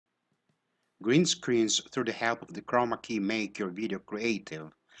Green screens through the help of the Chroma key make your video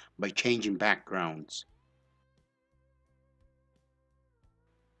creative by changing backgrounds.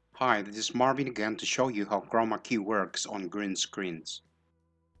 Hi, this is Marvin again to show you how Chroma key works on green screens.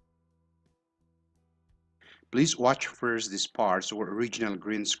 Please watch first these parts where original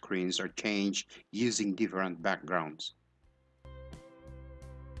green screens are changed using different backgrounds.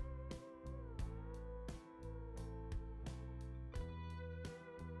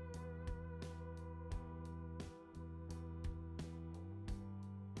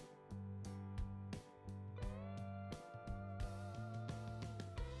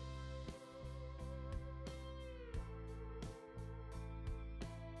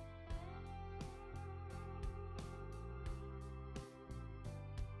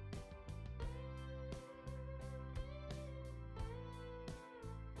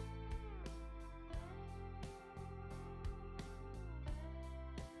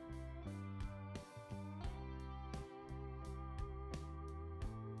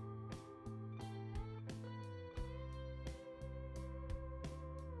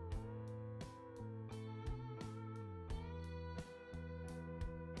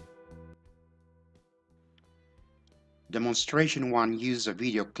 Demonstration 1 uses a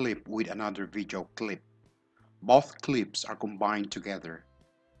video clip with another video clip. Both clips are combined together.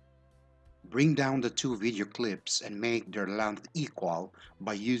 Bring down the two video clips and make their length equal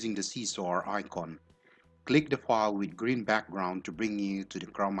by using the seesaw icon. Click the file with green background to bring you to the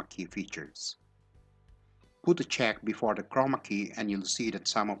Chroma key features. Put a check before the Chroma key and you'll see that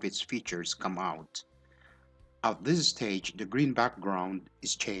some of its features come out. At this stage, the green background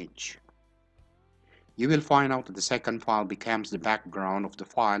is changed. You will find out that the second file becomes the background of the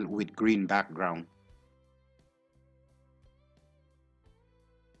file with green background.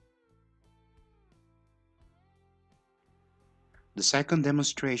 The second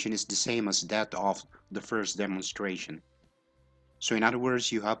demonstration is the same as that of the first demonstration. So in other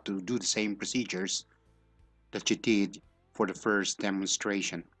words, you have to do the same procedures that you did for the first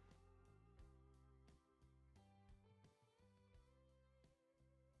demonstration.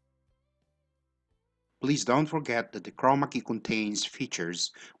 Please don't forget that the Chroma key contains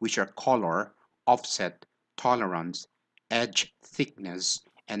features which are color, offset, tolerance, edge thickness,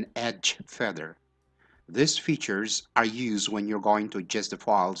 and edge feather. These features are used when you're going to adjust the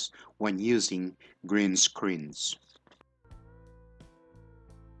files when using green screens.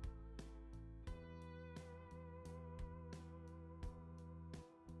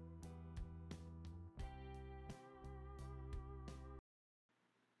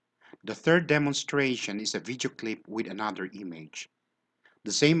 The third demonstration is a video clip with another image.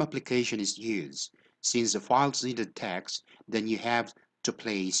 The same application is used. Since the files needed text, then you have to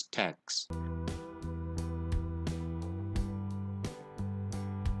place text.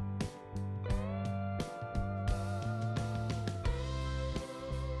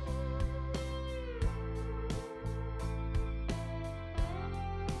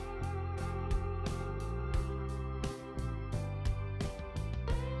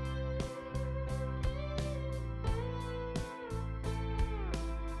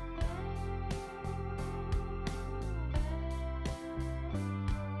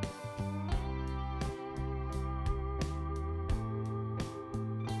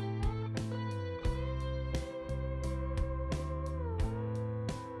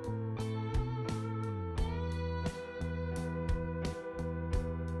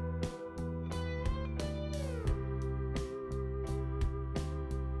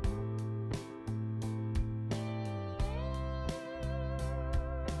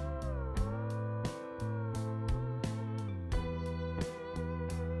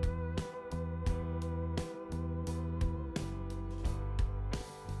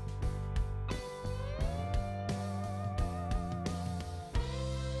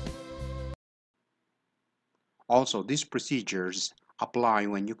 Also, these procedures apply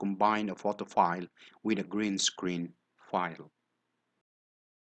when you combine a photo file with a green screen file.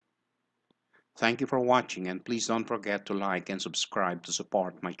 Thank you for watching, and please don't forget to like and subscribe to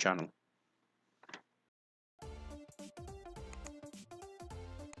support my channel.